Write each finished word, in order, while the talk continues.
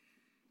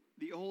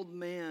The old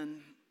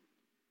man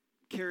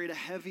carried a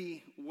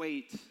heavy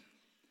weight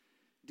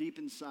deep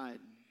inside.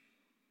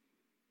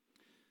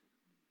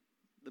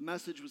 The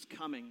message was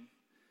coming,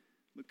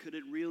 but could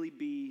it really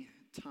be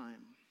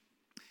time?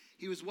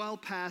 He was well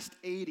past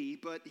 80,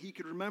 but he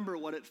could remember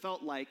what it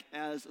felt like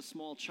as a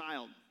small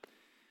child,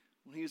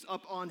 when he was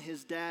up on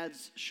his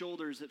dad's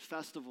shoulders at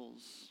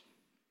festivals.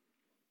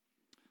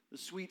 The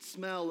sweet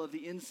smell of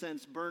the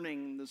incense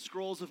burning, the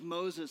scrolls of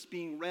Moses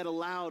being read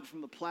aloud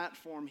from the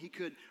platform, he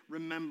could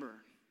remember.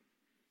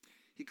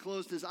 He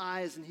closed his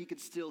eyes and he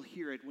could still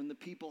hear it when the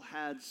people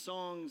had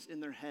songs in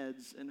their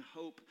heads and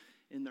hope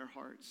in their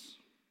hearts.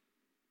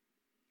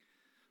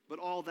 But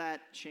all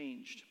that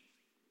changed.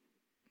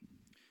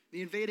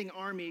 The invading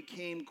army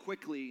came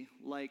quickly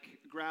like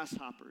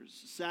grasshoppers,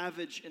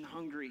 savage and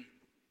hungry.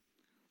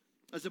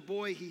 As a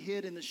boy, he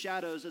hid in the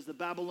shadows as the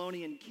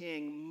Babylonian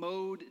king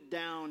mowed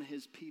down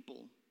his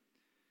people.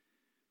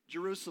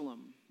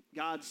 Jerusalem,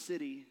 God's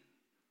city,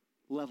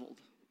 leveled.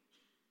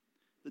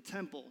 The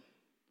temple,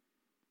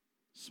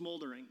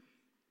 smoldering.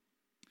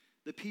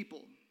 The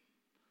people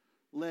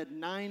led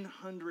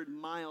 900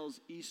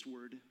 miles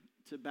eastward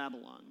to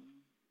Babylon.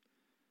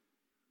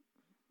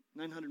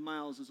 900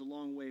 miles is a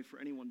long way for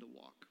anyone to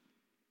walk.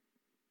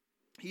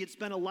 He had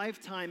spent a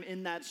lifetime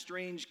in that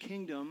strange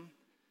kingdom,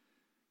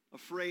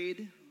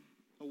 afraid,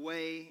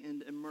 away,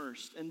 and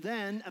immersed. And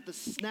then, at the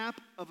snap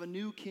of a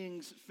new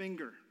king's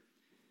finger,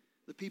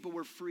 the people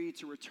were free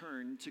to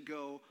return, to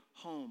go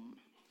home.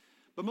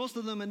 But most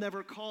of them had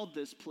never called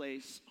this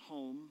place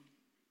home,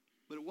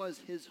 but it was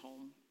his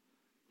home,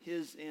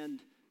 his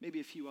and maybe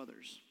a few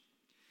others.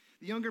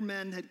 The younger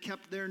men had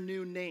kept their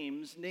new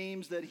names,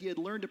 names that he had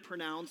learned to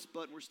pronounce,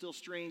 but were still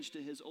strange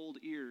to his old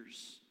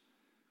ears.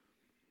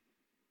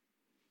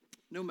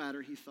 No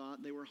matter, he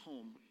thought, they were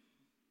home,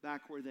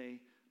 back where they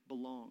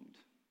belonged.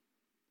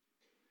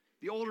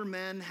 The older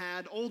men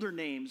had older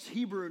names,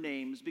 Hebrew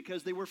names,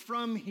 because they were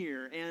from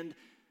here and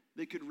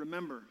they could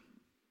remember.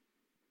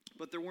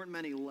 But there weren't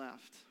many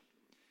left.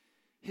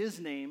 His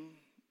name,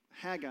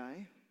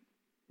 Haggai,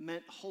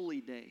 meant holy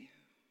day.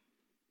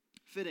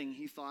 Fitting,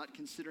 he thought,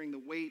 considering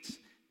the weight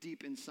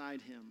deep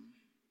inside him.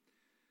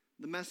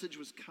 The message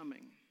was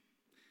coming.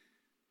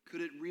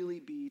 Could it really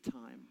be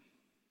time?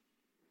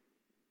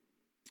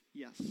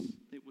 Yes,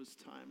 it was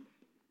time.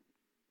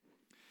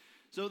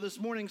 So this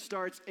morning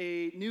starts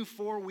a new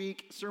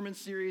 4-week sermon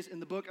series in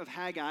the book of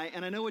Haggai,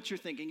 and I know what you're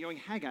thinking. You're going,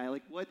 Haggai,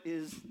 like what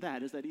is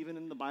that? Is that even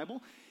in the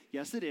Bible?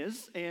 Yes, it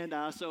is, and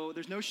so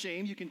there's no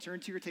shame. You can turn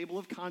to your table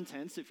of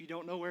contents if you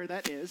don't know where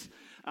that is.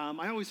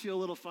 I always feel a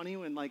little funny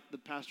when like the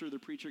pastor or the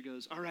preacher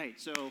goes, all right,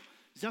 so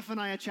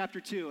Zephaniah chapter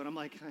 2, and I'm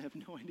like, I have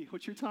no idea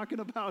what you're talking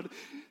about.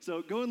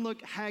 So go and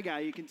look Haggai.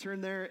 You can turn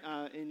there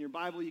in your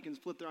Bible. You can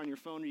flip there on your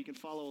phone, or you can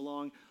follow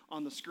along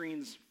on the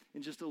screens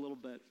in just a little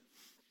bit.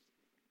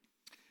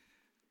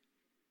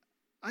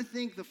 I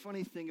think the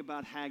funny thing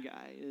about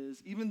Haggai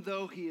is even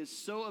though he is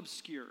so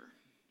obscure,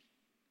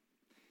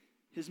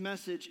 his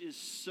message is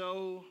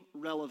so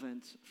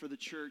relevant for the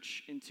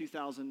church in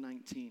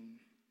 2019.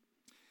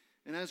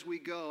 And as we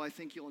go, I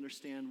think you'll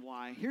understand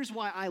why. Here's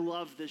why I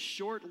love this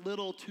short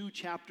little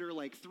 2-chapter,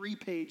 like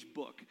 3-page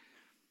book.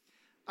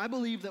 I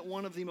believe that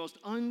one of the most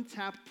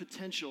untapped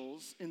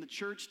potentials in the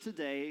church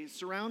today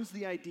surrounds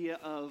the idea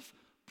of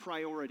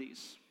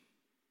priorities.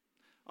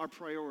 Our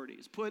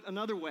priorities. Put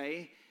another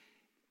way,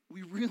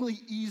 we really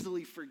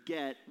easily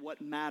forget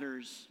what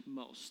matters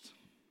most.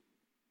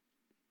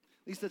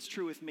 At least that's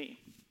true with me.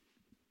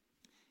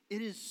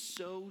 It is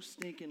so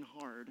stinking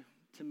hard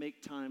to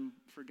make time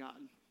for God.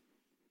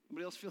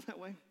 Anybody else feel that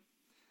way?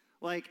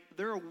 Like,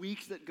 there are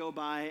weeks that go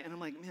by, and I'm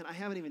like, man, I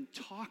haven't even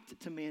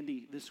talked to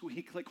Mandy this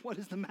week. Like, what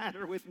is the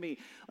matter with me?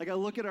 Like, I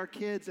look at our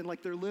kids, and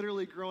like, they're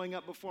literally growing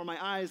up before my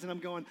eyes, and I'm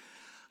going,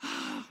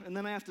 and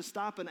then I have to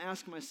stop and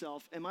ask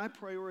myself, am I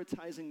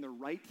prioritizing the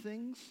right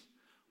things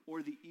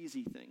or the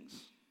easy things?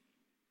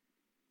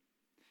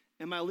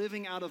 Am I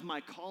living out of my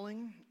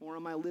calling, or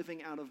am I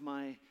living out of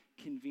my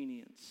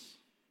convenience?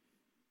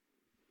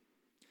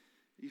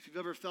 If you've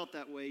ever felt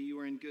that way, you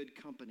are in good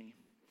company.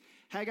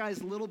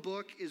 Haggai's little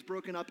book is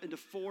broken up into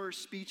 4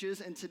 speeches,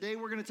 and today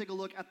we're going to take a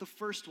look at the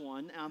first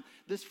one.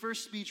 This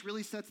first speech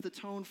really sets the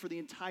tone for the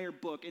entire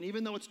book, and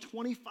even though it's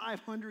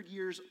 2,500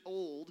 years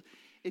old,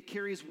 it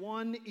carries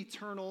one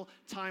eternal,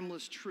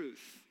 timeless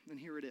truth, and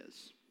here it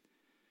is.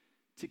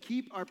 To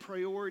keep our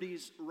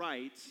priorities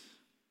right,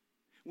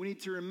 we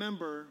need to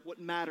remember what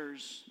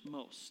matters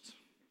most.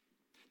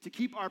 To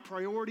keep our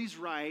priorities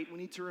right, we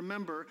need to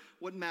remember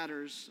what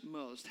matters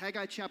most.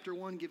 Haggai chapter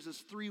 1 gives us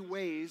 3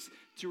 ways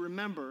to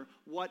remember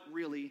what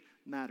really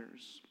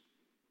matters.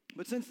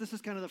 But since this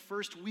is kind of the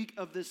first week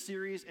of this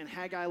series, and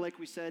Haggai, like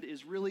we said,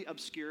 is really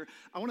obscure,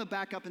 I want to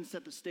back up and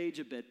set the stage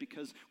a bit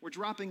because we're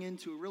dropping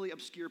into a really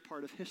obscure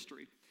part of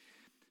history.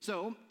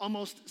 So,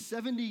 almost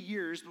 70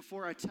 years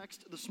before our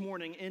text this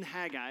morning in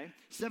Haggai,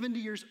 70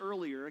 years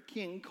earlier, a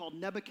king called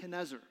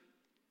Nebuchadnezzar,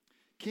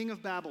 king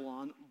of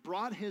Babylon,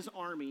 brought his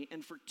army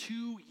and for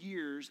 2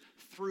 years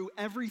threw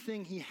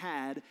everything he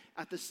had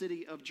at the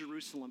city of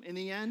Jerusalem. In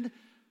the end,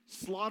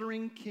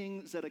 slaughtering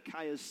King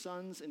Zedekiah's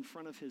sons in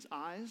front of his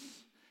eyes,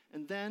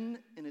 and then,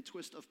 in a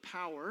twist of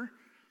power,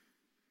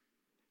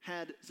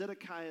 had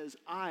Zedekiah's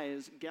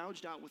eyes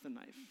gouged out with a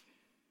knife,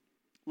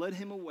 led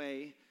him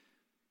away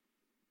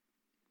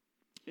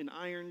in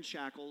iron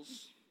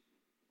shackles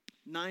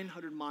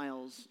 900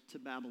 miles to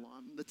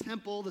Babylon. The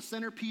temple, the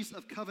centerpiece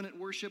of covenant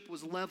worship,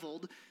 was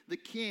leveled. The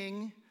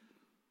king,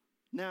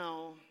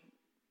 now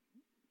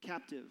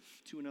captive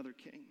to another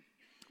king.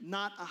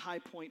 Not a high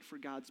point for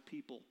God's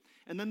people.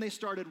 And then they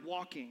started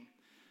walking.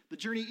 The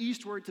journey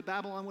eastward to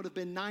Babylon would have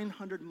been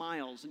 900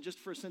 miles. And just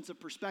for a sense of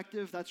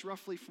perspective, that's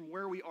roughly from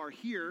where we are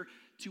here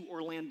to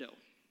Orlando.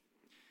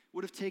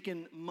 Would have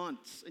taken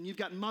months. And you've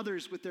got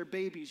mothers with their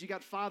babies. You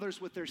got fathers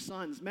with their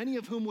sons, many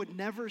of whom would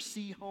never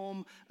see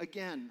home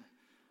again.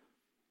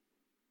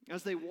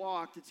 As they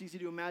walked, it's easy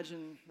to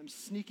imagine them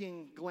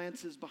sneaking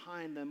glances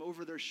behind them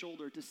over their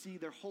shoulder to see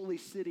their holy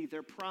city,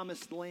 their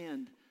promised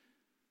land,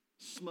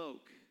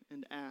 smoke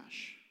and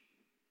ash.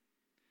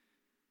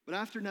 But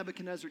after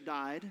Nebuchadnezzar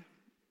died,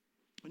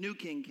 a new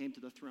king came to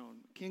the throne,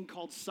 a king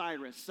called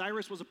Cyrus.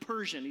 Cyrus was a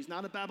Persian. He's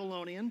not a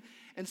Babylonian.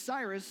 And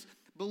Cyrus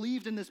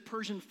believed in this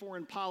Persian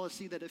foreign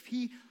policy that if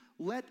he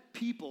let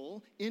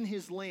people in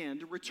his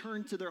land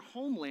return to their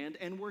homeland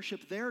and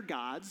worship their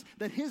gods,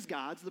 that his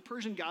gods, the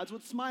Persian gods,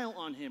 would smile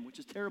on him, which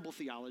is terrible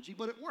theology,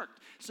 but it worked.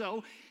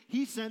 So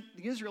he sent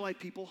the Israelite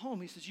people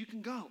home. He says, you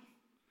can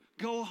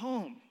go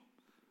home.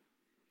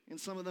 And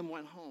some of them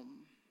went home.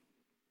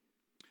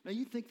 Now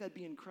you'd think that'd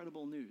be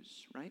incredible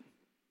news, right?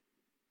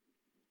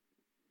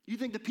 You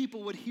think the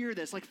people would hear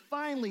this, like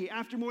finally,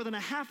 after more than a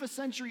half a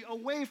century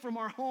away from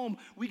our home,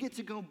 we get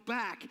to go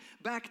back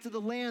to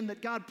the land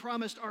that God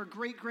promised our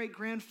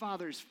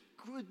great-great-grandfathers.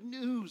 Good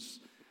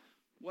news.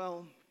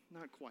 Well,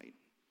 not quite.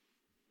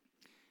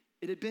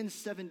 It had been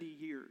 70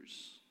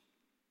 years.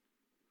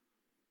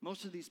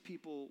 Most of these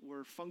people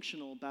were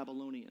functional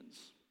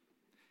Babylonians.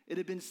 It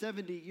had been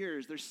 70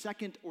 years. They're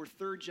second or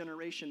third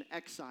generation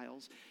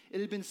exiles.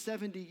 It had been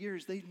 70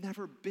 years. They'd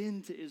never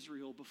been to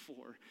Israel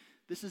before.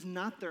 This is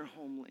not their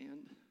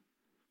homeland.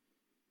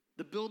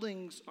 The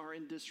buildings are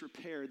in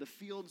disrepair. The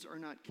fields are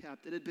not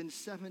kept. It had been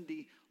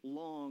 70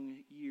 long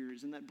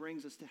years. And that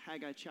brings us to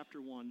Haggai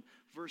chapter 1,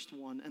 verse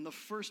 1. And the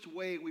first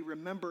way we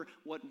remember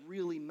what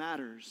really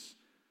matters,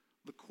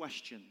 the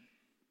question.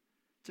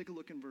 Take a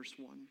look in verse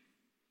 1.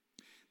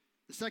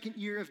 The second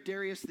year of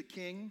Darius the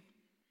king,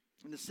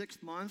 in the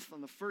 6th month,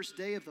 on the first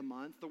day of the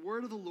month, the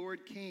word of the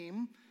Lord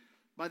came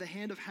by the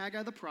hand of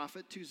Haggai the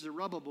prophet to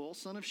Zerubbabel,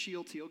 son of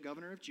Shealtiel,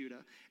 governor of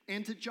Judah,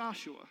 and to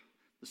Joshua,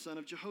 the son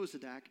of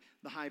Jehozadak,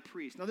 the high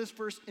priest. Now this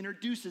verse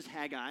introduces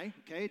Haggai,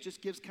 okay? It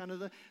just gives kind of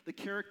the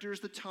characters,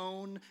 the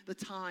tone, the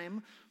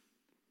time.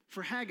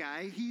 For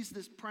Haggai, he's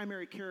this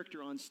primary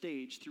character on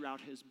stage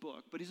throughout his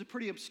book, but he's a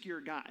pretty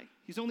obscure guy.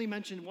 He's only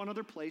mentioned one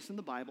other place in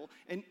the Bible,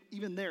 and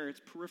even there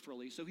it's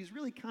peripherally, so he's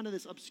really kind of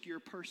this obscure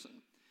person.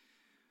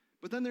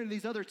 But then there are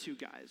these other two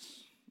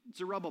guys,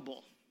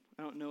 Zerubbabel.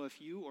 I don't know if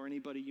you or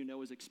anybody you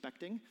know is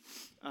expecting,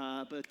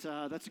 but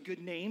that's a good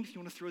name. If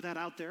you want to throw that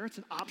out there, it's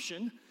an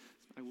option.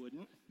 I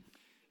wouldn't.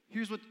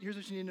 Here's what you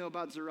need to know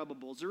about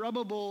Zerubbabel.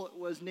 Zerubbabel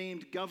was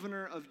named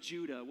governor of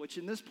Judah, which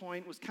in this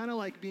point was kind of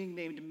like being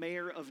named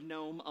mayor of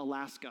Nome,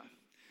 Alaska.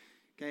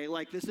 Okay,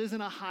 like this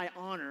isn't a high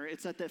honor.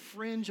 It's at the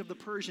fringe of the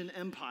Persian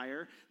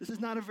Empire. This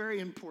is not a very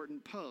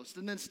important post.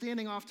 And then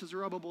standing off to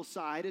Zerubbabel's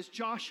side is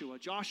Joshua.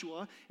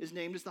 Joshua is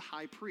named as the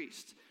high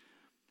priest.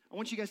 I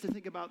want you guys to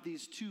think about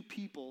these two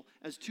people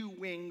as two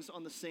wings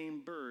on the same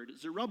bird.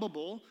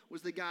 Zerubbabel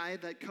was the guy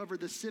that covered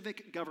the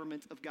civic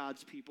government of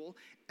God's people,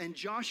 and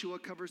Joshua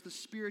covers the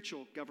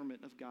spiritual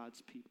government of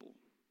God's people.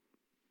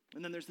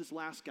 And then there's this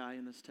last guy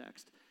in this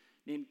text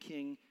named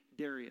King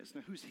Darius.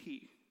 Now, who's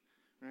he?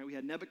 All right, we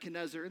had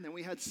Nebuchadnezzar, and then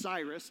we had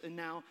Cyrus, and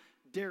now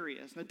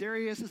Darius. Now,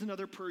 Darius is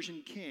another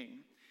Persian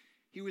king.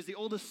 He was the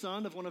oldest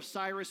son of one of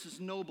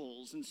Cyrus's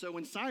nobles. And so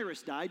when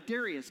Cyrus died,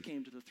 Darius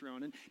came to the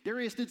throne. And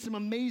Darius did some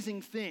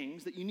amazing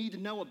things that you need to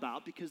know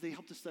about because they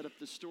helped to set up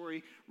the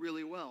story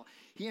really well.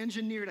 He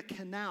engineered a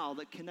canal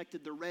that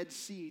connected the Red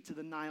Sea to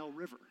the Nile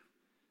River.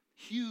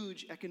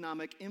 Huge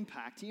economic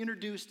impact. He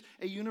introduced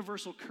a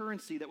universal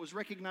currency that was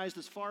recognized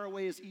as far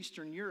away as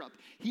Eastern Europe.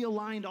 He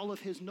aligned all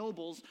of his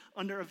nobles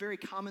under a very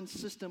common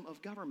system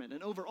of government.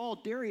 And overall,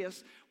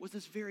 Darius was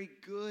this very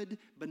good,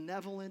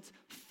 benevolent,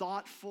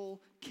 thoughtful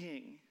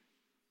king.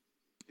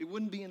 It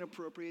wouldn't be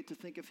inappropriate to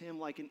think of him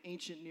like an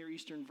ancient Near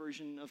Eastern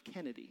version of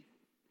Kennedy.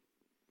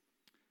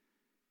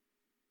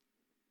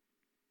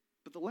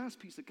 But the last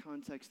piece of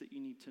context that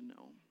you need to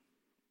know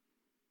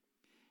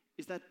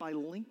is that by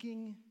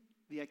linking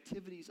the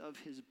activities of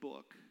his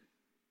book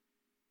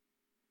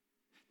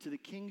to the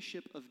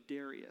kingship of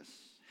Darius,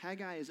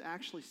 Haggai is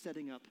actually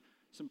setting up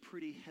some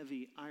pretty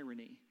heavy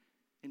irony.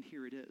 And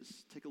here it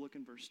is. Take a look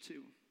in verse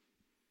 2.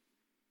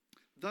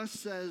 Thus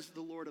says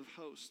the Lord of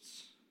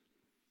hosts,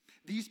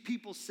 these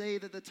people say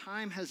that the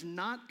time has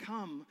not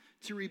come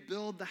to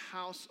rebuild the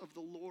house of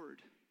the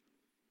Lord.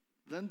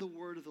 Then the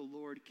word of the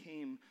Lord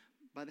came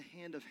by the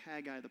hand of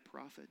Haggai the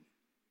prophet.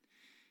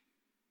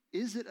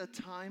 Is it a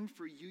time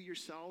for you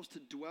yourselves to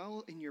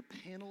dwell in your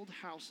paneled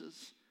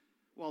houses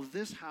while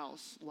this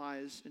house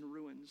lies in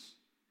ruins?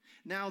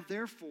 Now,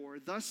 therefore,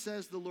 thus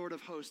says the Lord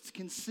of hosts,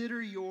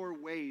 consider your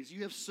ways.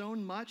 You have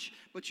sown much,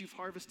 but you've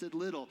harvested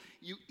little.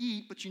 You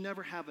eat, but you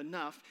never have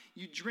enough.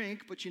 You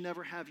drink, but you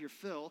never have your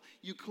fill.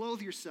 You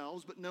clothe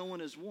yourselves, but no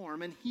one is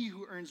warm. And he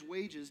who earns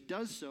wages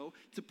does so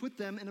to put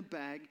them in a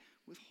bag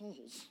with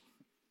holes.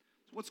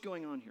 So what's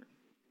going on here?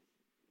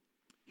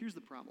 Here's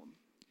the problem.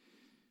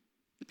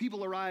 The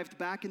people arrived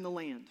back in the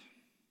land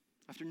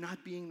after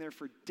not being there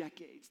for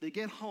decades. They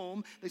get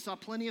home, they saw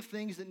plenty of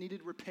things that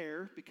needed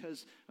repair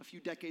because a few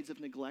decades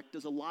of neglect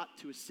does a lot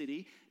to a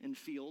city and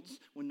fields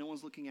when no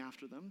one's looking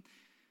after them.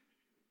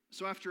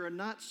 So after a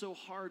not so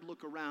hard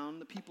look around,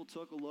 the people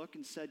took a look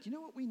and said, you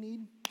know what we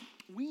need?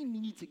 We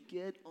need to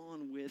get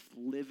on with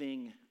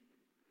living.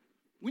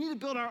 We need to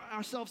build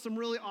ourselves some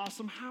really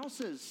awesome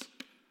houses.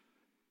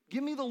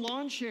 Give me the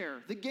lawn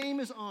chair. The game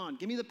is on.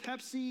 Give me the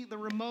Pepsi, the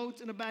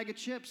remote, and a bag of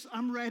chips.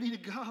 I'm ready to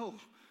go.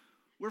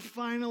 We're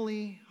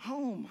finally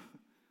home.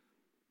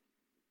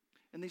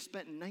 And they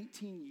spent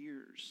 19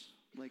 years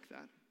like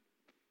that.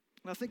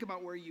 Now think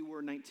about where you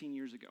were 19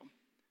 years ago.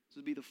 This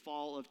would be the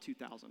fall of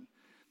 2000.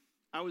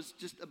 I was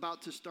just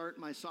about to start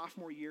my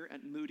sophomore year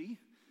at Moody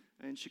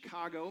in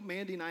Chicago.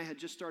 Mandy and I had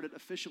just started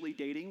officially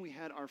dating. We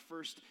had our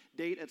first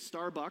date at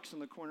Starbucks on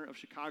the corner of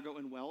Chicago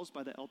and Wells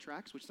by the L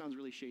tracks, which sounds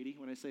really shady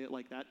when I say it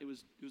like that. It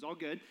was all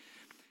good.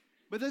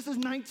 But this is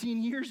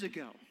 19 years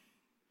ago.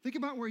 Think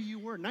about where you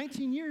were.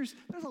 19 years,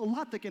 there's a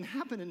lot that can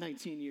happen in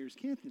 19 years,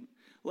 can't it?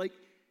 Like,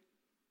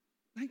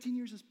 19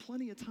 years is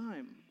plenty of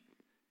time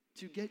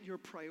to get your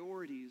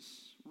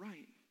priorities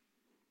right.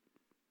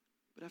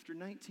 But after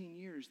 19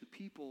 years, the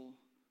people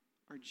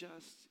are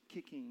just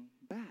kicking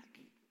back.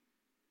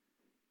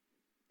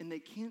 And they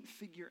can't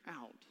figure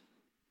out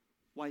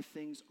why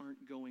things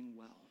aren't going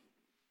well.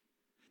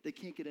 They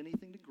can't get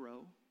anything to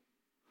grow.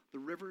 The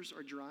rivers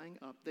are drying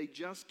up. They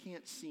just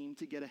can't seem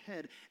to get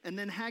ahead. And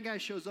then Haggai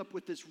shows up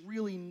with this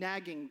really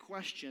nagging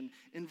question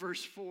in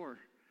verse 4.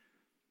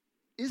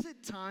 Is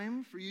it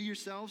time for you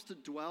yourselves to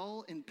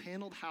dwell in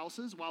paneled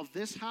houses while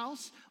this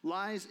house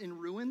lies in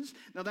ruins?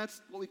 Now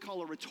that's what we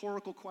call a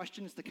rhetorical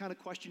question. It's the kind of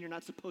question you're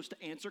not supposed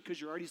to answer because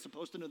you're already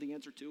supposed to know the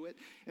answer to it.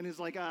 And it's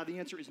like, the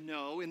answer is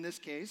no in this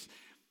case.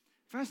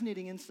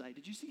 Fascinating insight.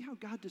 Did you see how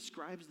God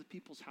describes the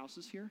people's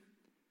houses here?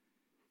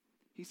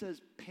 He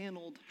says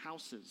paneled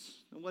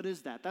houses. And what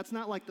is that? That's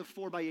not like the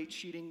 4x8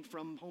 sheeting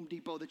from Home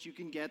Depot that you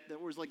can get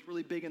that was like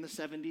really big in the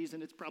 70s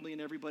and it's probably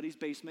in everybody's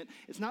basement.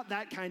 It's not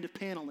that kind of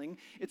paneling.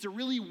 It's a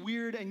really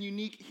weird and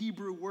unique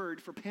Hebrew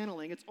word for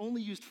paneling. It's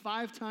only used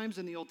 5 times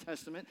in the Old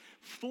Testament.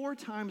 4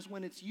 times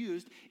when it's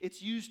used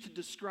to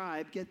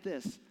describe, get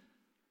this,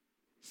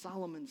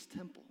 Solomon's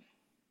temple.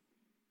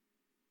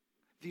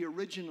 The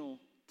original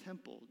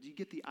temple. Do you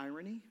get the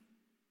irony?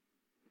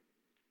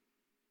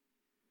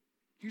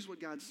 Here's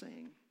what God's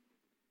saying.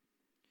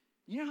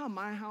 You know how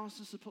my house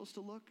is supposed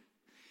to look?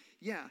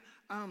 Yeah,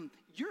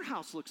 your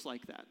house looks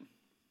like that.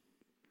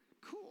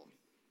 Cool.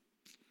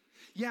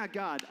 Yeah,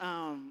 God,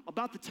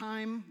 about the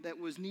time that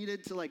was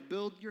needed to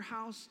build your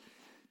house,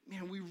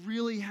 man, we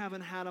really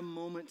haven't had a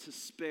moment to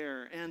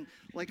spare. And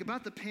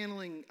about the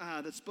paneling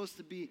that's supposed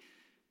to be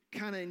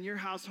kind of in your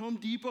house, Home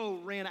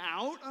Depot ran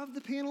out of the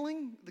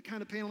paneling, the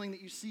kind of paneling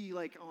that you see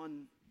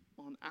on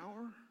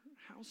our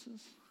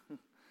houses.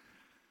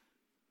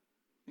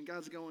 And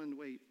God's going,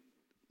 wait,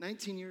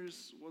 19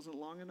 years wasn't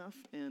long enough,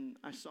 and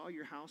I saw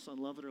your house on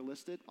Love It or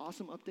List It.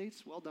 Awesome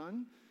updates, well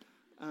done.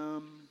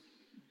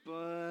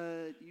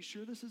 But you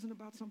sure this isn't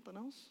about something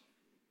else?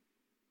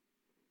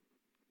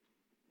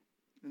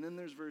 And then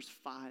there's verse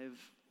 5.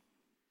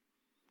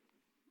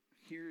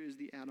 Here is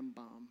the atom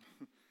bomb.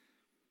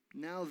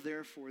 Now,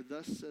 therefore,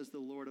 thus says the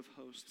Lord of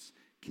hosts,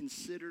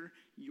 consider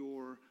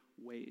your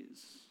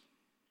ways.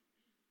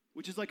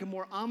 Which is like a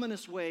more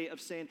ominous way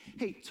of saying,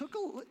 hey,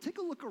 take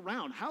a look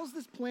around. How's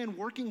this plan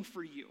working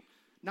for you?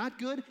 Not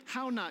good?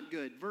 How not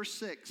good? Verse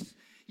 6,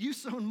 you've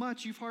sown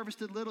much, you've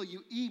harvested little.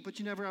 You eat, but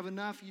you never have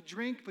enough. You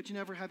drink, but you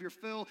never have your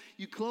fill.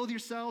 You clothe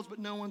yourselves, but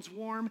no one's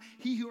warm.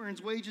 He who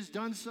earns wages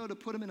done so to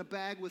put him in a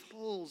bag with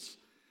holes.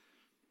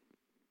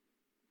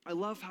 I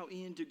love how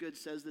Ian Duguid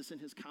says this in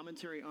his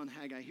commentary on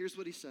Haggai. Here's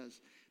what he says.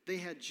 They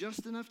had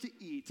just enough to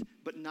eat,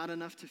 but not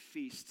enough to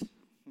feast.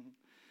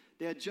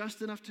 They had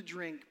just enough to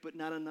drink, but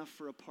not enough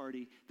for a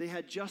party. They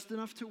had just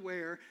enough to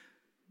wear,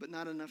 but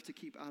not enough to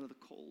keep out of the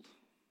cold.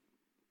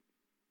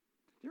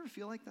 You ever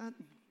feel like that?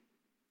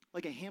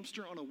 Like a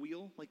hamster on a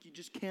wheel? Like you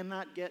just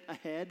cannot get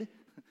ahead?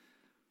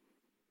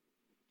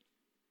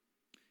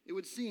 It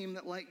would seem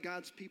that like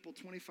God's people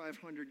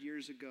 2,500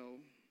 years ago,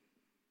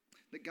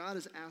 that God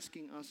is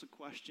asking us a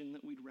question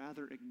that we'd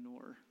rather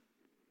ignore.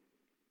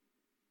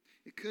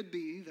 It could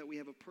be that we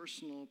have a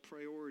personal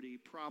priority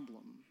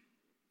problem.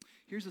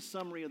 Here's a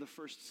summary of the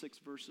first 6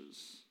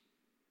 verses.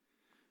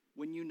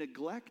 When you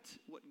neglect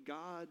what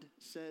God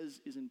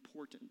says is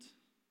important,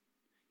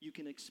 you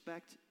can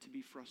expect to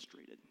be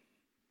frustrated.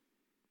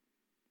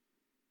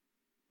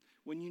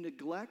 When you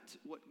neglect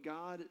what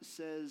God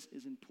says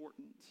is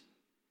important,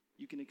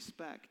 you can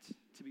expect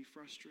to be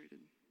frustrated.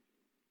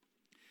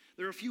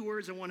 There are a few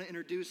words I want to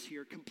introduce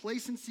here: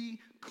 complacency,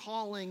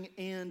 calling,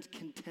 and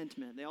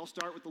contentment. They all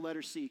start with the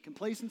letter C.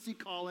 Complacency,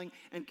 calling,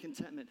 and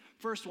contentment.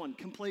 First one,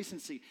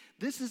 complacency.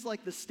 This is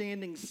like the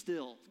standing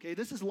still, okay?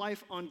 This is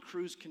life on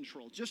cruise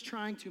control, just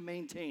trying to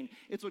maintain.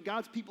 It's what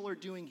God's people are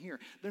doing here.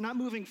 They're not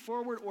moving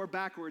forward or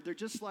backward. They're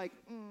just like,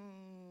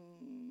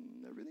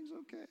 everything's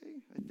okay.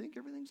 I think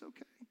everything's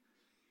okay.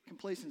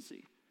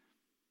 Complacency.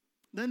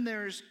 Then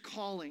there's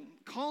calling.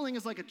 Calling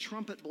is like a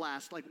trumpet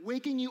blast, like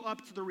waking you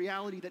up to the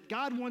reality that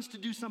God wants to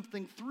do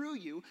something through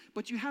you,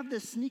 but you have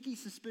this sneaky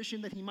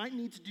suspicion that he might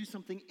need to do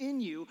something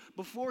in you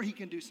before he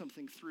can do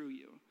something through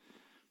you.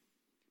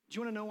 Do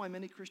you want to know why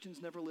many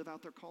Christians never live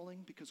out their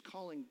calling? Because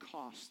calling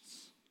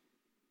costs.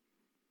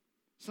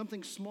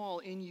 Something small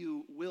in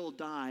you will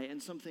die,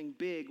 and something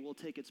big will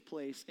take its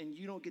place, and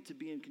you don't get to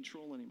be in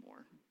control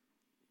anymore.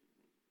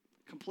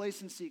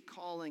 Complacency,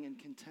 calling, and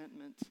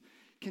contentment.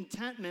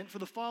 Contentment, for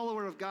the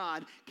follower of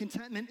God,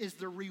 contentment is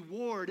the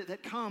reward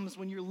that comes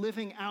when you're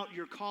living out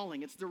your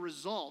calling. It's the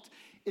result.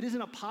 It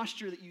isn't a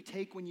posture that you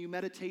take when you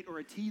meditate or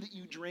a tea that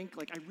you drink.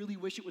 Like, I really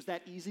wish it was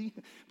that easy,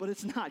 but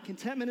it's not.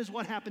 Contentment is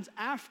what happens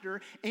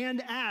after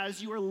and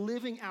as you are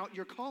living out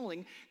your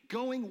calling,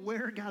 going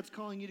where God's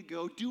calling you to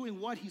go, doing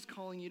what he's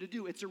calling you to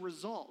do. It's a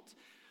result.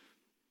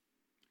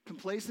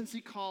 Complacency,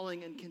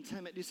 calling, and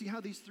contentment. Do you see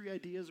how these three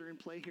ideas are in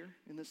play here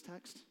in this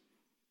text?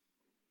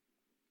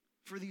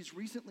 For these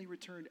recently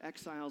returned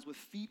exiles with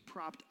feet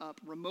propped up,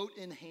 remote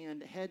in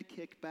hand, head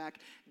kicked back,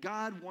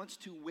 God wants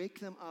to wake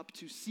them up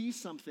to see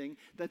something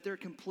that their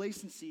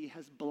complacency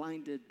has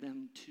blinded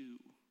them to.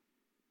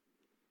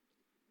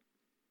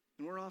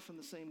 And we're often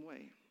the same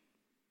way.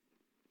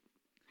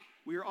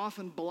 We are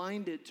often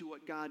blinded to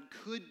what God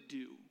could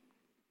do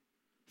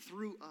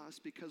through us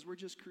because we're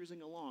just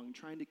cruising along,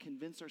 trying to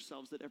convince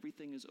ourselves that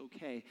everything is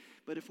okay.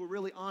 But if we're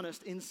really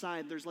honest,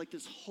 inside there's like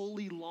this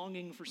holy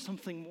longing for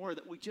something more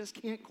that we just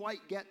can't quite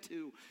get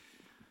to.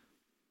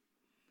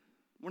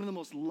 One of the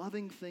most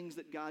loving things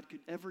that God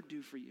could ever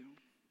do for you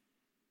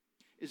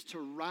is to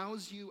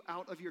rouse you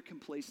out of your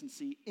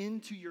complacency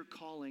into your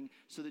calling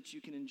so that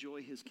you can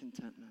enjoy his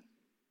contentment.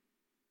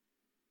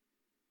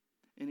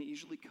 And it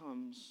usually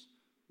comes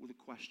with a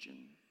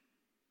question.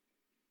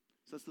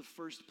 So that's the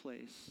first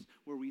place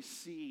where we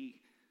see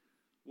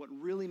what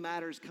really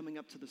matters coming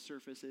up to the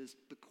surface is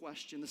the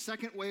question. The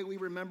second way we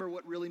remember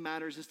what really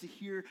matters is to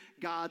hear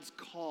God's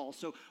call.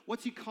 So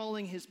what's he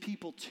calling his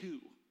people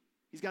to?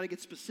 He's got to get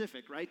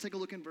specific, right? Take a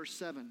look in verse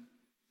 7.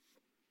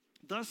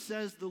 Thus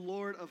says the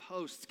Lord of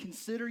hosts,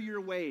 consider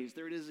your ways.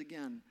 There it is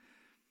again.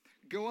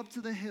 Go up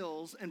to the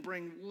hills and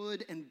bring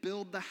wood and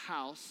build the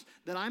house,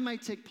 that I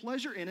might take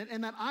pleasure in it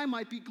and that I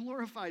might be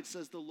glorified,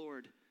 says the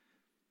Lord.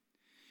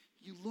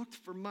 You looked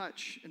for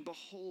much, and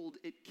behold,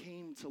 it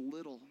came to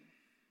little.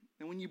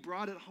 And when you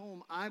brought it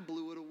home, I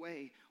blew it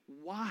away.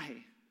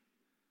 Why?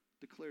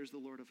 Declares the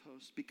Lord of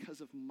hosts.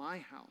 Because of my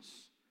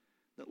house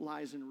that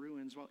lies in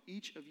ruins, while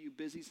each of you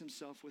busies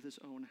himself with his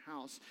own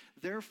house.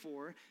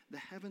 Therefore, the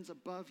heavens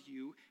above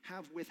you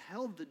have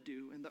withheld the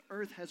dew, and the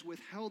earth has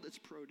withheld its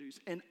produce.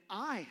 And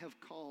I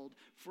have called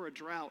for a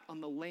drought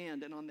on the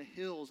land and on the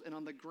hills and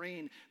on the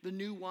grain, the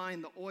new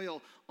wine, the oil,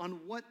 on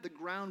what the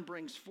ground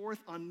brings forth,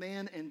 on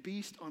man and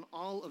beast, on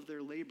all of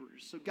their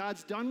labors. So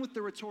God's done with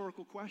the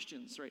rhetorical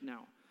questions right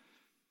now.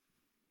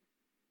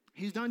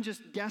 He's done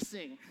just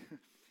guessing.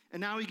 And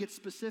now he gets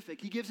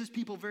specific. He gives his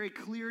people very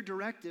clear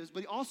directives,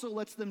 but he also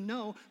lets them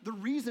know the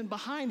reason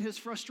behind his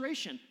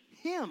frustration.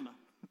 Him.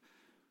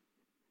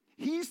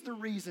 He's the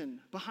reason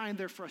behind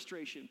their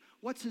frustration.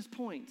 What's his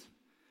point?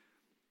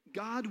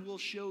 God will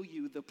show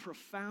you the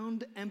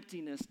profound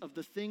emptiness of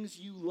the things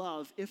you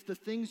love if the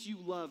things you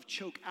love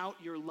choke out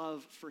your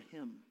love for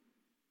him.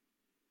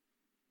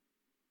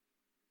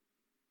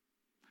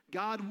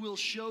 God will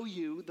show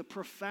you the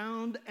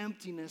profound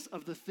emptiness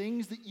of the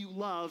things that you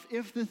love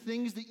if the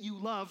things that you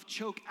love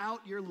choke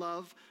out your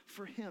love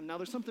for him. Now,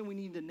 there's something we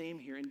need to name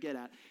here and get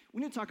at.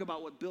 We need to talk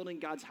about what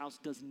building God's house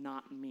does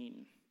not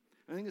mean.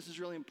 I think this is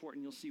really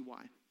important. You'll see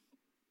why.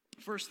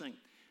 First thing,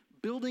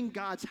 building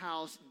God's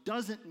house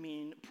doesn't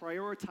mean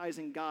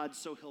prioritizing God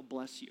so he'll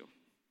bless you.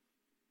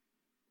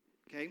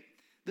 Okay?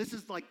 This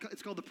is like,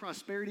 it's called the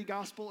prosperity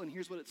gospel, and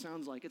here's what it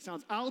sounds like. It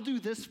sounds, I'll do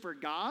this for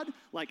God,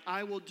 like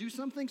I will do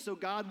something so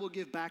God will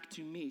give back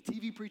to me.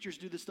 TV preachers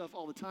do this stuff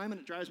all the time, and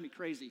it drives me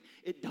crazy.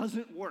 It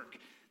doesn't work.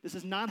 This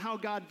is not how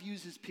God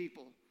views his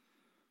people.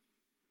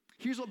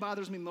 Here's what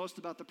bothers me most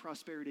about the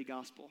prosperity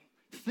gospel.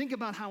 Think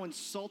about how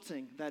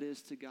insulting that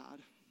is to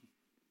God.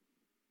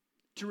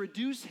 To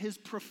reduce his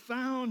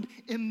profound,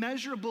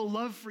 immeasurable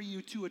love for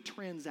you to a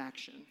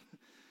transaction.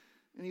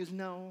 And he goes,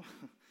 no.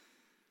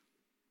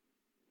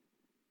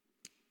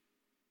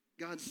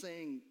 God's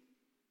saying,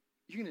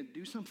 you're going to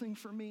do something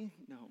for me?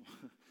 No.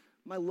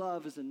 My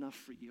love is enough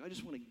for you. I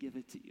just want to give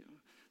it to you.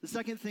 The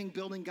second thing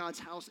building God's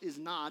house is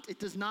not, it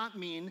does not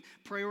mean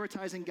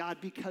prioritizing God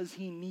because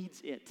he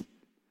needs it.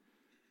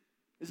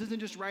 This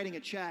isn't just writing a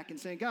check and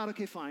saying, God,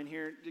 okay, fine,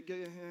 here,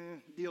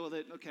 deal with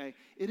it, okay.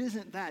 It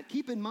isn't that.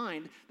 Keep in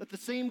mind that the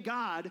same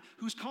God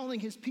who's calling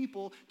his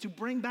people to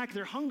bring back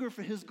their hunger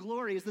for his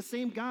glory is the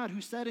same God who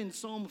said in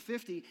Psalm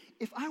 50,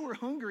 if I were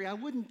hungry, I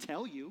wouldn't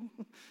tell you.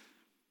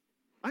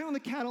 I own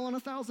the cattle on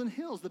 1,000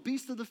 hills, the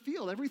beasts of the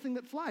field, everything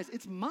that flies.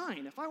 It's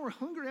mine. If I were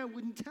hungry, I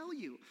wouldn't tell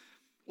you.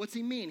 What's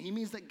he mean? He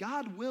means that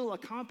God will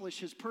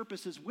accomplish his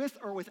purposes with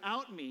or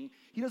without me.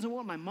 He doesn't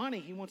want my money.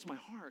 He wants my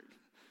heart.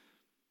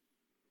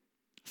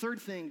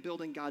 Third thing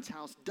building God's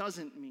house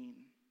doesn't mean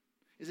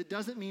is it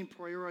doesn't mean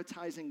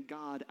prioritizing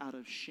God out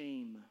of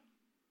shame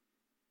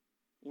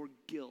or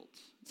guilt.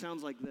 It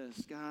sounds like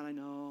this. God, I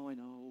know.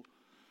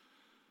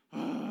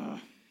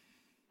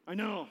 I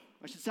know.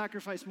 I should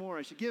sacrifice more.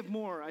 I should give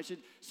more. I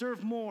should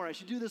serve more. I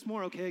should do this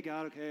more. Okay,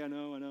 God, okay, I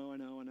know.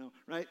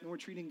 Right? And we're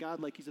treating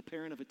God like he's a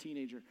parent of a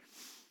teenager.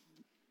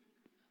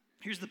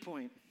 Here's the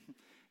point.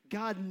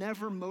 God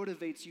never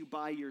motivates you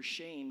by your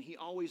shame. He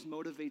always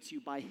motivates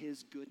you by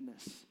his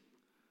goodness.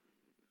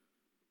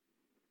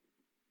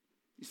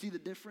 You see the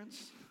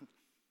difference?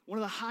 One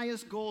of the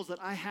highest goals that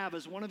I have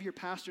as one of your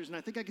pastors, and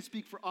I think I can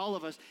speak for all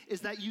of us,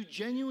 is that you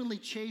genuinely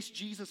chase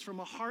Jesus from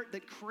a heart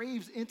that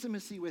craves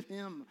intimacy with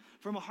him,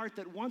 from a heart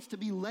that wants to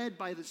be led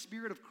by the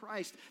Spirit of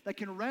Christ, that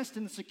can rest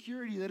in the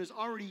security that is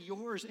already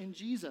yours in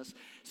Jesus.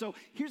 So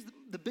here's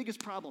the biggest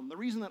problem. The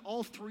reason that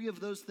all three of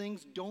those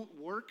things don't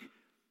work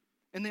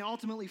and they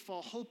ultimately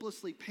fall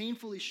hopelessly,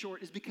 painfully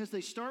short is because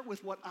they start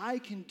with what I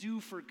can do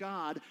for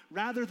God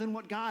rather than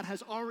what God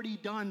has already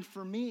done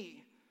for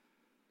me.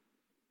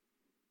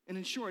 And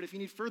in short, if you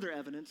need further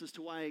evidence as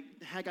to why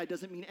Haggai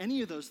doesn't mean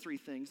any of those three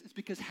things, it's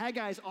because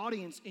Haggai's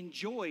audience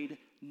enjoyed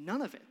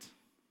none of it.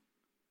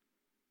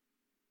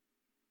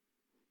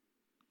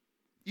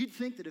 You'd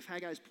think that if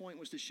Haggai's point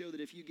was to show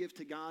that if you give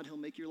to God, he'll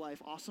make your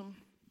life awesome,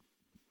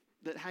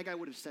 that Haggai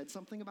would have said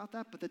something about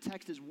that, but the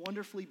text is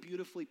wonderfully,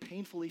 beautifully,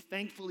 painfully,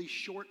 thankfully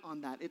short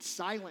on that. It's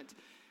silent.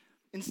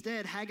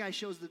 Instead, Haggai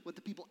shows what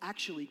the people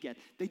actually get.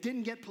 They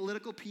didn't get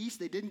political peace.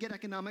 They didn't get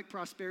economic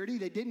prosperity.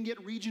 They didn't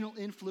get regional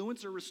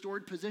influence or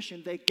restored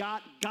position. They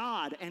got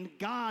God, and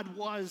God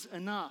was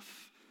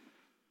enough.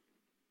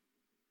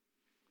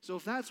 So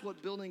if that's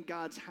what building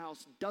God's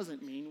house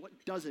doesn't mean, what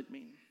does it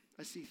mean?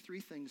 I see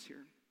three things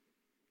here.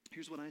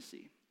 Here's what I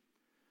see.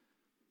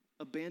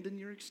 Abandon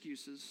your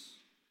excuses.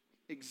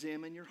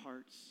 Examine your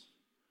hearts.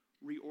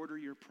 Reorder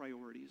your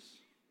priorities.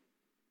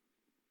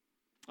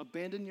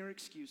 Abandon your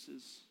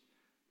excuses.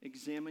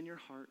 Examine your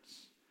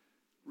hearts.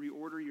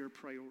 Reorder your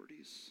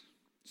priorities.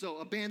 So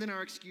abandon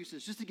our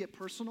excuses. Just to get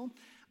personal,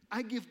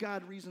 I give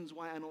God reasons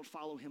why I don't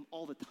follow him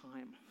all the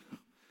time.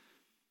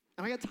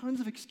 And I got tons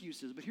of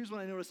excuses, but here's what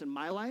I noticed in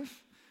my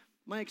life.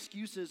 My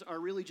excuses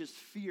are really just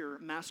fear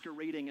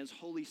masquerading as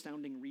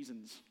holy-sounding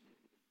reasons.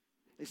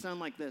 They sound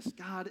like this.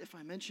 God, if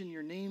I mention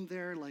your name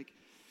there, I don't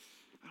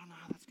know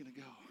how that's going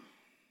to go.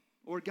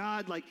 Or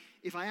God,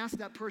 if I ask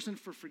that person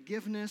for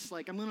forgiveness,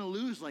 I'm going to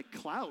lose,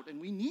 clout,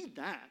 and we need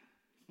that.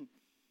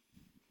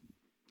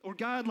 Or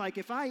God,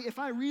 if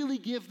I really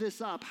give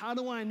this up, how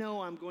do I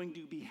know I'm going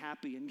to be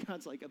happy? And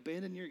God's like,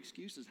 abandon your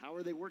excuses. How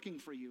are they working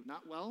for you?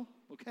 Not well?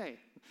 Okay.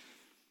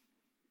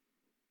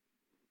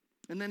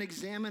 And then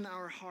examine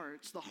our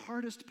hearts. The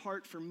hardest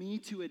part for me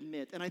to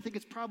admit, and I think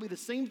it's probably the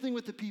same thing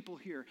with the people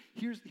here.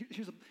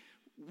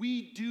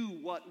 We do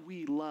what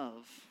we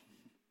love.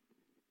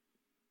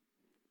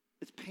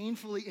 It's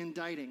painfully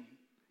indicting.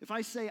 If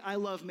I say I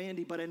love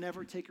Mandy, but I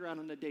never take her out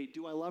on a date,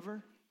 do I love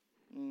her?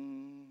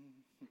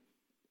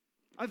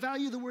 I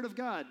value the Word of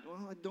God.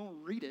 Well, I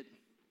don't read it.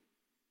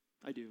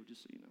 I do,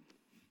 just so you know.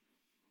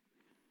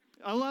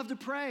 I love to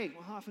pray.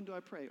 Well, how often do I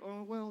pray?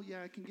 Oh, well,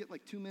 yeah, I can get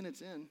 2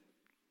 minutes in,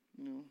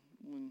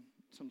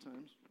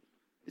 sometimes.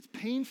 It's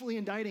painfully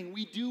indicting.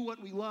 We do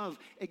what we love.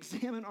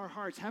 Examine our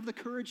hearts. Have the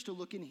courage to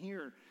look in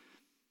here.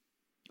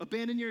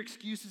 Abandon your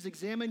excuses,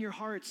 examine your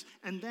hearts,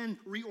 and then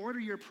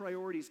reorder your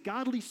priorities.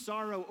 Godly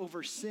sorrow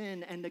over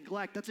sin and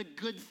neglect, that's a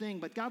good thing,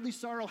 but godly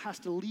sorrow has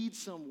to lead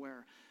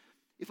somewhere.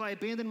 If I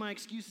abandon my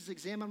excuses,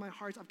 examine my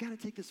hearts, I've got to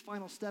take this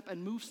final step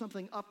and move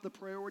something up the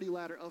priority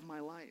ladder of my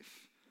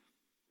life.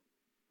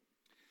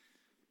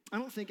 I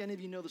don't think any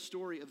of you know the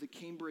story of the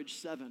Cambridge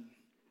 7,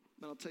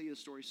 but I'll tell you the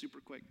story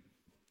super quick.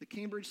 The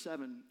Cambridge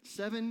 7,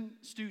 7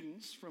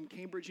 students from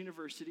Cambridge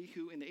University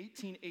who in the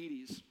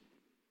 1880s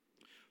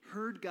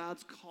heard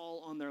God's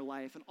call on their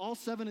life. And all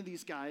 7 of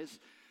these guys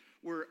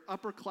were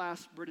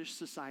upper-class British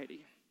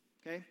society,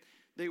 okay?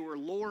 They were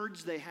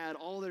lords. They had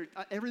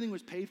everything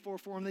was paid for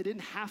them. They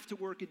didn't have to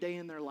work a day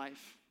in their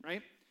life,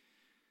 right?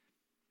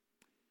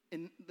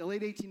 In the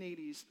late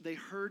 1880s, they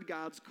heard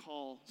God's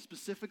call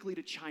specifically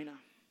to China.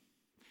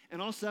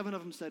 And all 7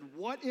 of them said,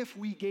 what if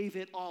we gave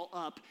it all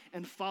up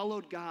and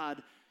followed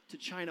God to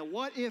China?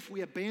 What if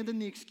we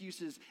abandoned the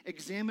excuses,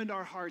 examined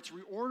our hearts,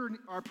 reordered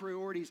our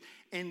priorities,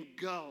 and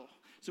go?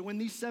 So when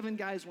these 7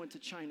 guys went to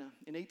China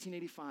in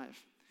 1885,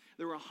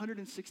 there were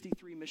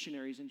 163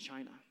 missionaries in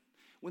China.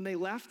 When they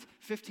left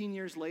 15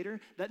 years later,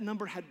 that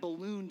number had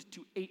ballooned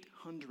to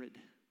 800.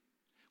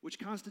 which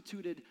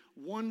constituted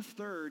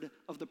 1/3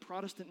 of the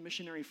Protestant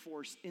missionary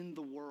force in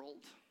the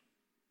world.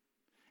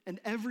 And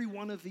every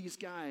one of these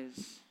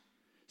guys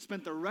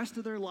spent the rest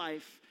of their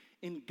life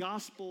in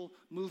gospel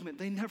movement.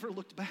 They never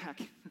looked back.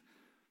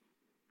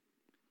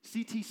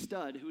 C.T.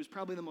 Studd, who is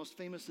probably the most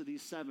famous of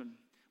these 7,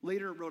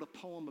 later wrote a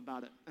poem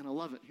about it, and I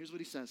love it. Here's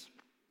what he says.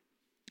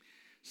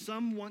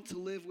 Some want to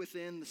live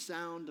within the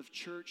sound of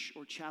church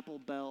or chapel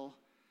bell.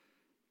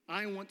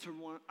 I want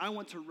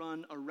to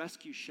run a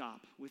rescue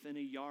shop within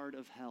a yard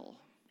of hell.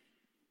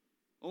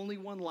 Only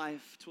one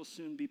life 'twill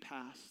soon be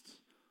past.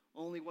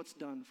 Only what's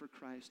done for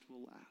Christ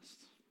will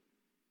last.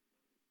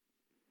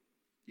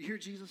 You hear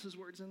Jesus'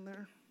 words in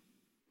there?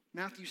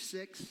 Matthew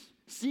 6,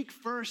 seek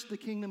first the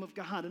kingdom of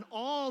God, and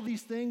all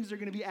these things are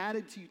going to be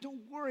added to you.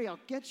 Don't worry, I'll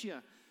get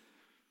you.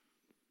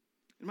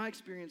 In my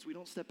experience, we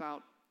don't step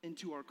out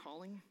into our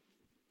calling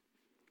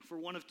for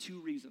one of 2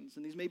 reasons,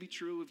 and these may be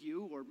true of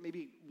you, or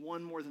maybe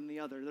one more than the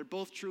other. They're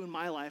both true in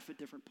my life at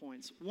different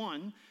points.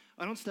 One,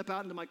 I don't step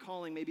out into my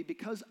calling maybe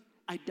because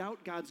I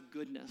doubt God's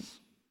goodness.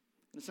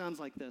 And it sounds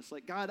like this,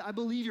 like, God, I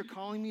believe you're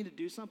calling me to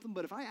do something,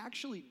 but if I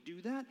actually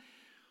do that,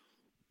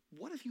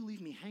 what if you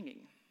leave me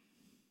hanging?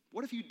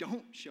 What if you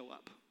don't show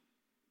up?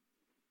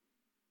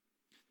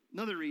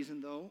 Another reason,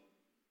 though,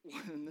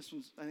 and this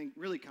one's, I think,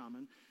 really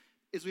common,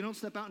 is we don't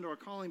step out into our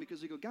calling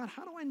because we go, God,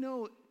 how do I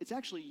know it's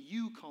actually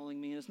you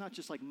calling me and it's not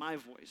just like my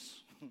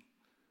voice?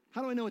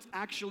 How do I know it's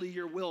actually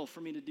your will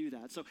for me to do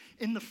that? So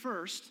in the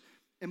first,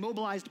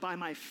 immobilized by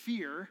my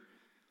fear,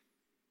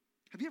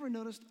 have you ever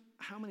noticed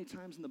how many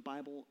times in the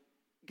Bible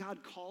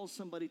God calls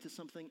somebody to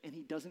something and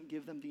he doesn't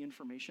give them the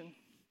information?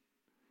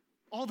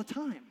 All the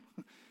time.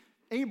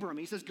 Abram,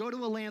 he says, go to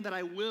a land that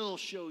I will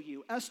show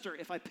you. Esther,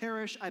 if I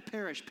perish, I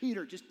perish.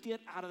 Peter, just get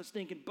out of the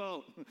stinking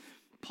boat.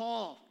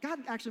 Paul, God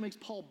actually makes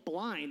Paul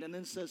blind and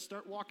then says,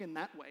 start walking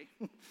that way.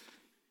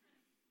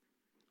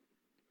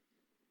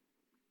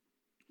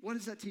 What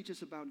does that teach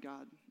us about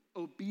God?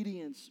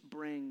 Obedience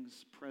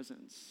brings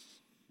presence.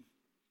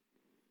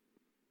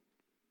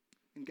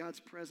 And God's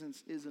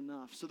presence is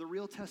enough. So the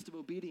real test of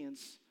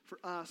obedience for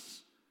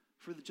us,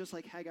 just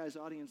like Haggai's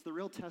audience, the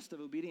real test of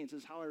obedience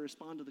is how I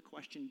respond to the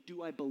question,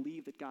 do I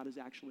believe that God is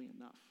actually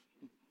enough?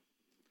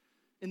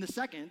 In the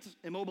second,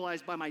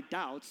 immobilized by my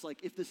doubts,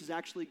 like if this is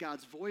actually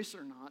God's voice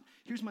or not,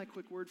 here's my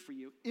quick word for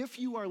you. If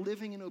you are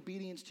living in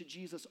obedience to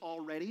Jesus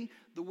already,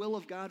 the will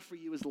of God for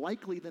you is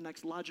likely the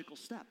next logical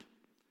step.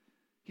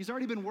 He's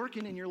already been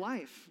working in your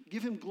life.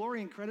 Give him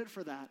glory and credit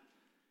for that.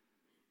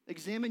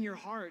 Examine your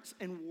hearts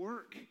and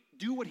work.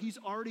 Do what he's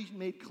already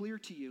made clear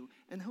to you,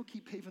 and he'll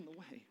keep paving the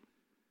way.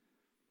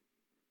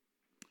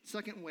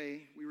 Second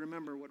way we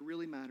remember what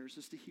really matters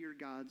is to hear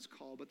God's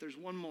call, but there's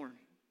one more.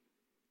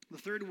 The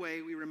third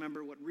way we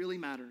remember what really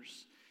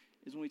matters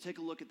is when we take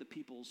a look at the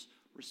people's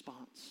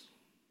response,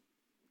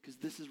 because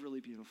this is really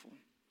beautiful.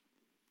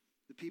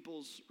 The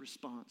people's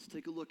response.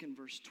 Take a look in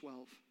verse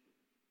 12.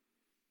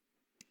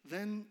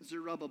 Then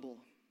Zerubbabel,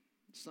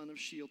 son of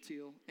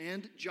Shealtiel,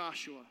 and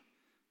Joshua,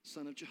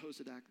 son of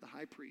Jehozadak, the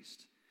high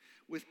priest,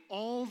 with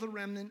all the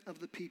remnant of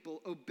the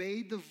people,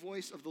 obeyed the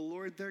voice of the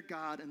Lord their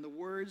God and the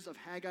words of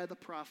Haggai the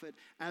prophet,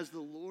 as the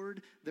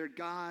Lord their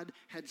God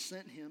had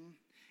sent him,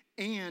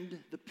 and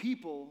the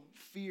people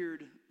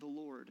feared the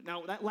Lord.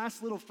 Now, that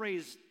last little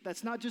phrase,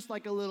 that's not just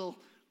like a little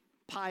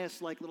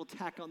pious, like little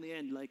tack on the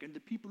end, like, and the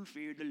people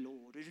feared the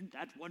Lord. Isn't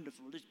that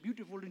wonderful? It's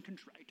beautiful and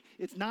contrite.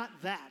 It's not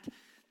that.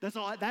 That's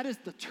all. That is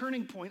the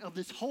turning point of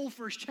this whole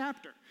first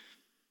chapter.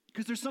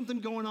 Because there's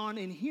something going on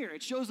in here.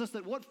 It shows us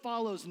that what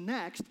follows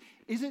next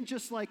isn't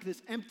just like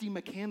this empty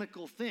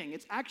mechanical thing.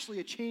 It's actually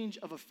a change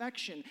of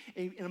affection,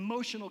 an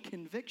emotional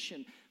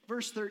conviction.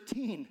 Verse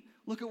 13,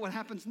 look at what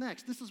happens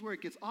next. This is where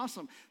it gets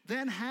awesome.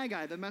 Then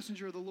Haggai, the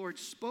messenger of the Lord,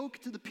 spoke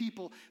to the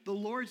people the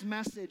Lord's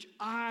message,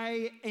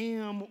 I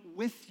am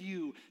with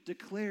you,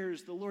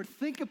 declares the Lord.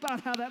 Think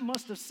about how that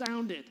must have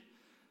sounded.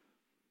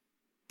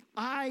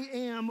 I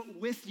am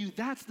with you.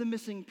 That's the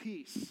missing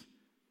piece.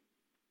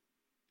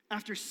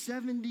 After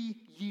 70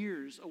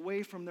 years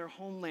away from their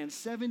homeland,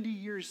 70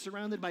 years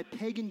surrounded by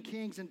pagan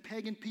kings and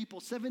pagan people,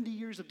 70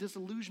 years of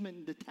disillusionment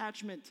and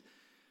detachment,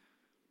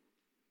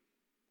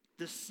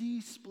 the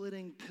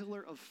sea-splitting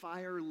pillar of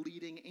fire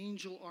leading,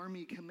 angel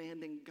army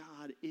commanding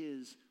God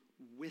is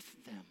with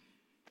them.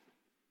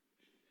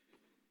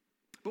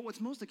 But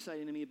what's most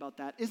exciting to me about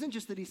that isn't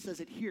just that he says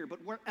it here,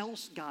 but where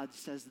else God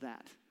says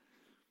that.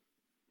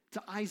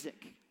 To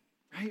Isaac.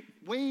 Right?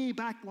 Way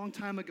back a long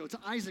time ago, to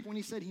Isaac, when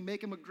he said he'd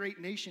make him a great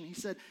nation, he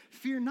said,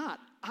 fear not,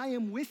 I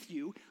am with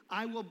you,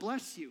 I will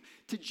bless you.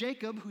 To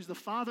Jacob, who's the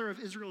father of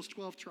Israel's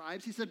 12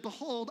 tribes, he said,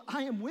 behold,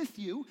 I am with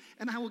you,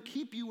 and I will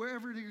keep you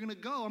wherever you're going to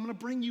go. I'm going to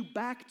bring you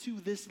back to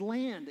this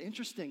land.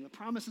 Interesting, the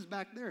promise is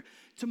back there.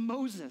 To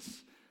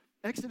Moses,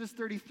 Exodus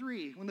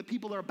 33, when the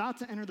people are about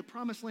to enter the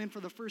promised land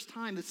for the first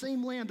time, the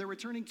same land they're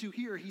returning to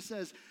here, he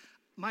says,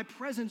 my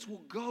presence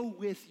will go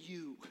with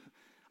you.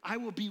 I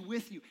will be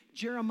with you.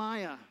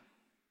 Jeremiah,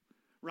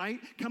 right?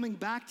 Coming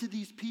back to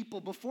these people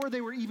before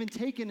they were even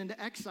taken into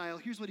exile,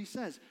 here's what he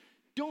says.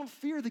 Don't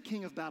fear the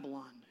king of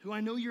Babylon, who I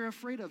know you're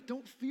afraid of.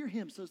 Don't fear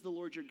him, says the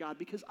Lord your God,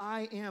 because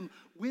I am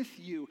with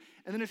you.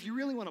 And then if you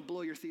really want to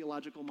blow your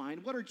theological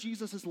mind, what are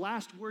Jesus'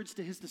 last words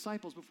to his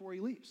disciples before he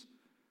leaves?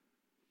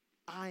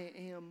 I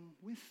am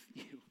with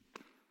you.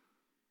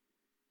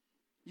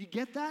 You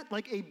get that?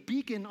 Like a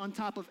beacon on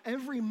top of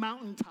every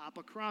mountaintop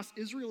across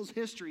Israel's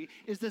history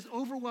is this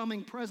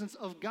overwhelming presence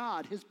of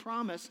God, his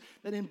promise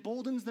that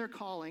emboldens their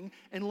calling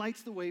and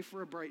lights the way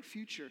for a bright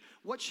future.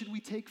 What should we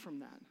take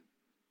from that?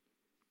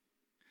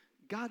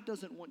 God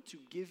doesn't want to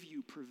give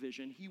you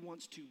provision. He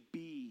wants to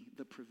be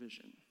the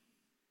provision.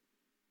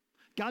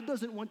 God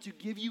doesn't want to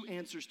give you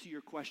answers to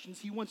your questions.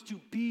 He wants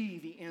to be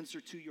the answer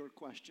to your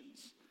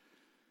questions.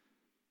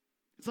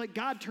 It's like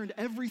God turned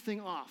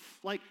everything off,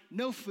 like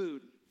no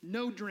food,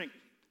 no drink,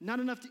 not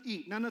enough to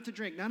eat, not enough to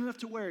drink, not enough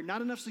to wear,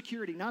 not enough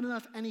security, not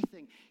enough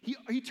anything.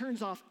 He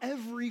turns off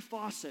every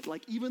faucet,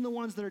 like even the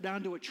ones that are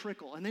down to a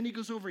trickle. And then he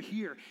goes over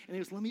here and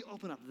he goes, let me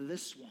open up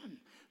this one.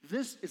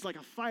 This is like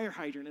a fire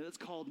hydrant and it's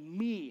called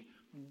me.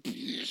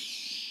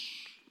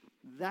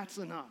 That's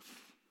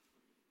enough.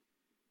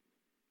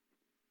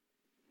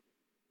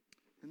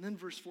 And then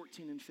verse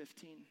 14 and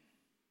 15.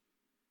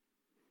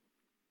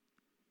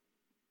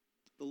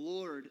 The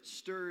Lord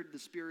stirred the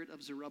spirit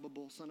of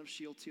Zerubbabel, son of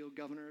Shealtiel,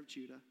 governor of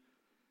Judah,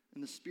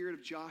 and the spirit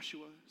of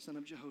Joshua, son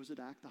of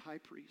Jehozadak, the high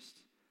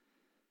priest,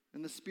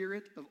 and the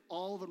spirit of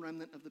all the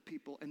remnant of the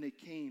people, and they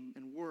came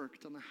and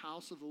worked on the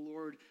house of the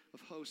Lord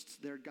of hosts,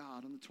 their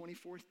God, on the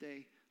 24th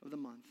day of the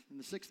month, in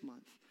the 6th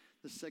month,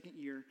 the 2nd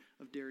year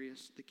of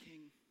Darius the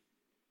king.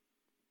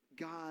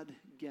 God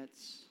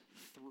gets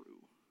through.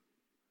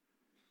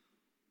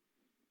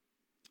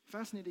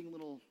 Fascinating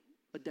little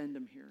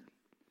addendum here.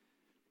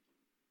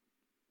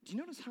 Do you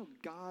notice how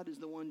God is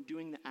the one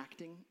doing the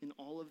acting in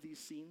all of these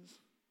scenes?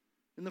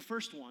 In the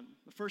first one,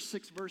 the first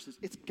 6 verses,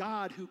 it's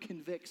God who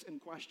convicts and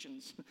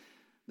questions.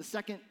 The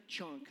second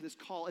chunk, this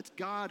call, it's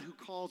God who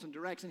calls and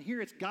directs. And here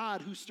it's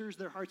God who stirs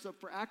their hearts up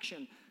for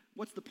action.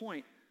 What's the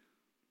point?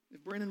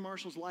 If Brandon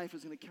Marshall's life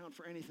is going to count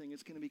for anything,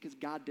 it's going to be because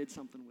God did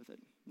something with it,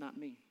 not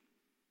me.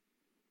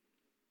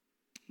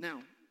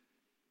 Now,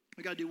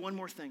 we got to do one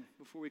more thing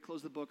before we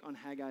close the book on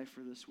Haggai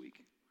for this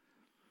week.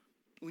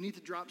 We need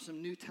to drop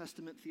some New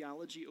Testament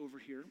theology over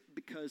here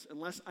because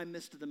unless I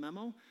missed the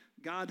memo,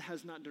 God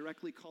has not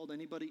directly called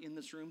anybody in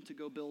this room to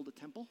go build a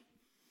temple.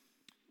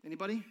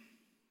 Anybody?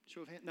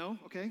 Show of hands? No?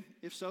 Okay.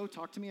 If so,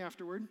 talk to me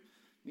afterward.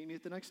 Meet me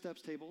at the next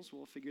steps tables.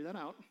 We'll figure that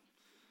out.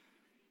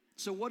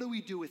 So what do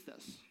we do with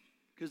this?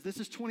 Because this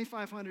is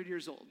 2,500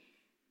 years old.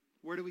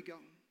 Where do we go?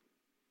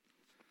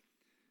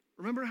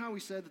 Remember how we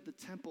said that the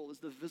temple is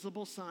the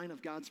visible sign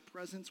of God's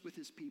presence with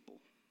his people.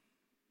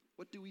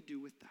 What do we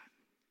do with that?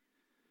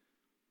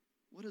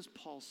 What does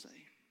Paul say?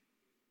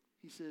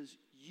 He says,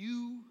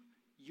 you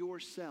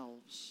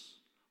yourselves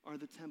are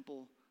the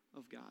temple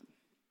of God.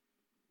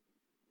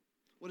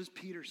 What does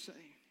Peter say?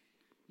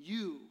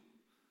 You,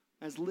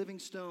 as living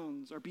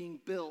stones, are being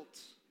built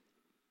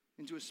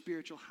into a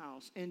spiritual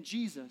house. And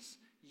Jesus,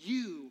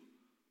 you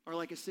are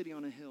like a city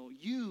on a hill.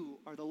 You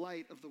are the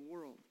light of the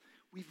world.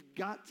 We've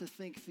got to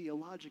think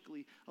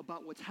theologically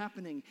about what's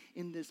happening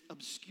in this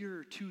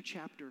obscure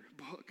 2-chapter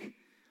book.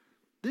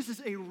 This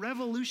is a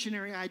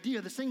revolutionary idea.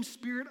 The same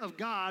Spirit of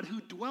God who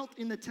dwelt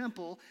in the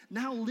temple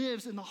now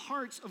lives in the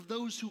hearts of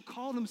those who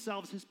call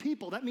themselves his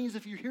people. That means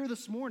if you're here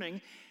this morning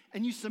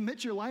and you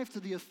submit your life to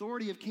the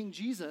authority of King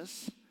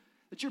Jesus,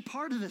 that you're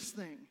part of this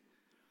thing.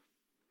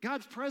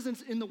 God's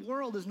presence in the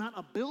world is not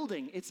a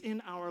building. It's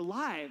in our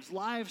lives.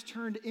 Lives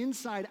turned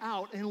inside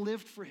out and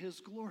lived for his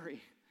glory.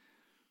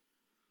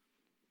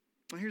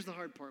 Now here's the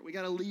hard part. We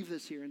got to leave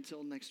this here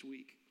until next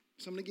week.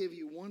 So I'm going to give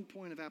you one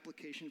point of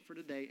application for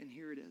today, and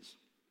here it is.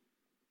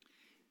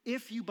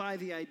 If you buy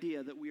the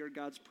idea that we are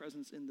God's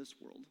presence in this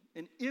world,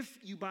 and if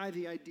you buy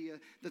the idea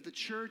that the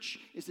church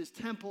is his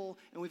temple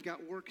and we've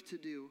got work to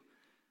do,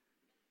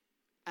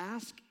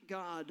 ask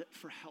God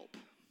for help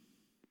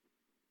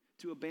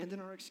to abandon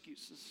our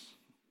excuses,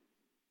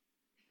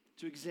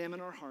 to examine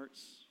our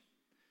hearts,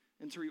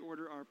 and to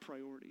reorder our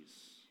priorities.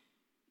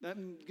 That's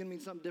going to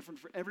mean something different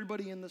for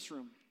everybody in this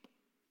room.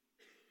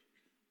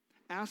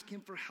 Ask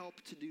him for help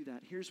to do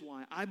that. Here's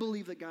why. I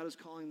believe that God is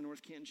calling the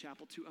North Canton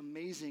Chapel to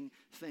amazing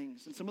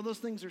things. And some of those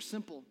things are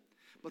simple.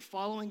 But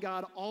following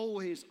God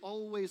always,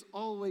 always,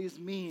 always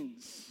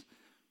means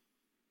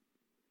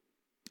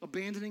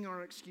abandoning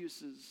our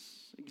excuses,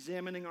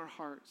 examining our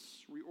hearts,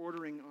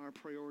 reordering our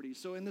priorities.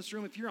 So in this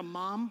room, if you're a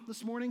mom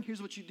this morning,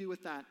 here's what you do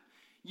with that.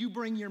 You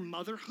bring your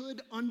motherhood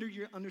under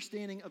your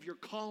understanding of your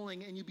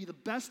calling, and you be the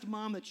best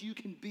mom that you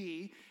can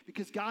be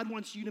because God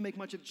wants you to make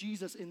much of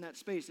Jesus in that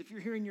space. If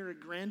you're here and you're a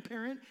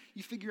grandparent,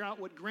 you figure out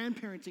what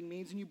grandparenting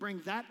means, and you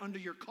bring that under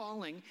your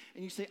calling,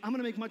 and you say, I'm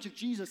going to make much of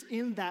Jesus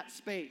in that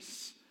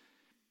space.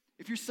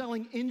 If you're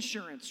selling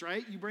insurance,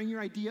 right, you bring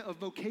your idea of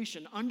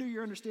vocation under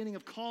your understanding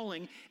of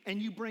calling, and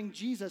you bring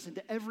Jesus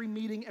into every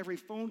meeting, every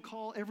phone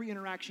call, every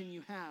interaction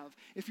you have.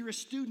 If you're a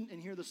student in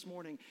here this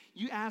morning,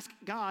 you ask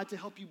God to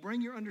help you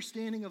bring your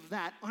understanding of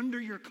that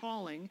under your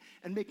calling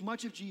and make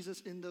much of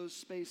Jesus in those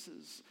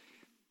spaces.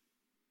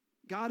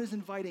 God is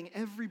inviting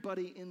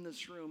everybody in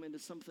this room into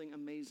something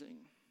amazing.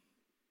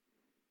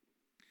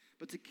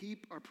 But to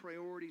keep our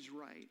priorities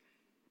right,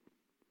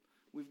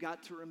 we've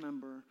got to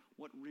remember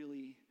what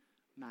really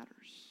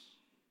matters.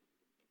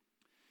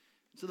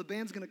 So the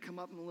band's going to come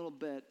up in a little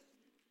bit.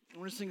 We're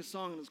going to sing a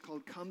song, and it's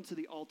called Come to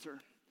the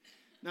Altar.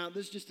 Now,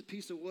 this is just a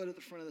piece of wood at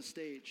the front of the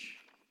stage,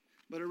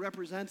 but it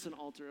represents an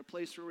altar, a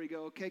place where we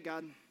go, okay,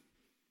 God,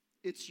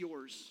 it's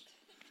yours.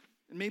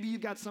 And maybe you've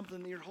got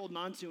something that you're holding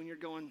on to, and you're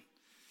going,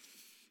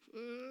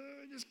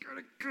 I just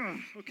gotta go.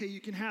 Okay, you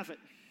can have it.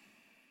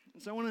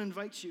 And so I want to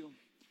invite you.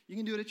 You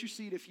can do it at your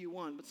seat if you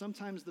want, but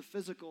sometimes the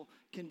physical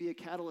can be a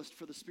catalyst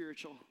for the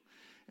spiritual.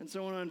 And so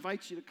I want to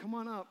invite you to come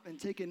on up and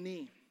take a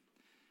knee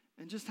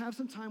and just have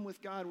some time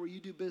with God where you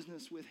do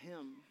business with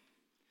him.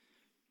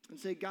 And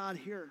say, God,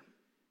 here,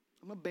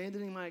 I'm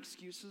abandoning my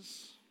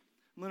excuses.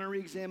 I'm going to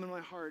re-examine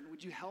my heart.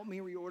 Would you help me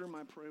reorder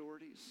my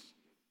priorities?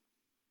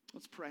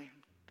 Let's pray.